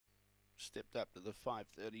Stepped up to the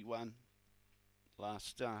 5:31 last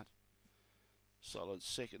start. Solid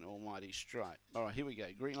second, Almighty Strike. All right, here we go.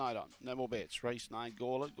 Green light on. No more bets. Race 9,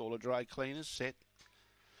 Gawler Dry Cleaners, set.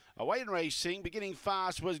 Away in racing, beginning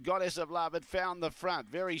fast was Goddess of Love. It found the front.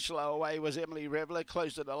 Very slow away was Emily Reveller,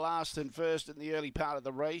 closer to last and first in the early part of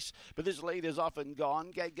the race. But this leader's off and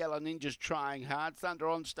gone. Gawler Ninja's trying hard. Thunder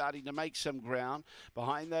On starting to make some ground.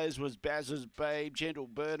 Behind those was Baz's Babe, Gentle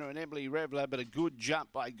Burner and Emily Reveller. But a good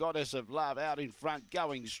jump by Goddess of Love out in front,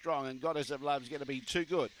 going strong. And Goddess of Love's going to be too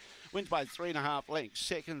good. Wins by 3.5 lengths.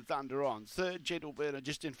 Second, Thunder On. Third, Gentle Burner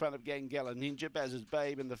just in front of Gawler Ninja, Baz's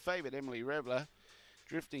Babe and the favourite Emily Reveller.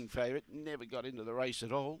 Drifting favourite, never got into the race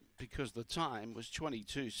at all because the time was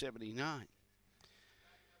 22:79.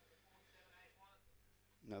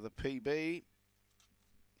 Another PB.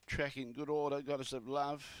 Track in good order. Goddess of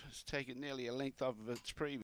Love has taken nearly a length off of its previous.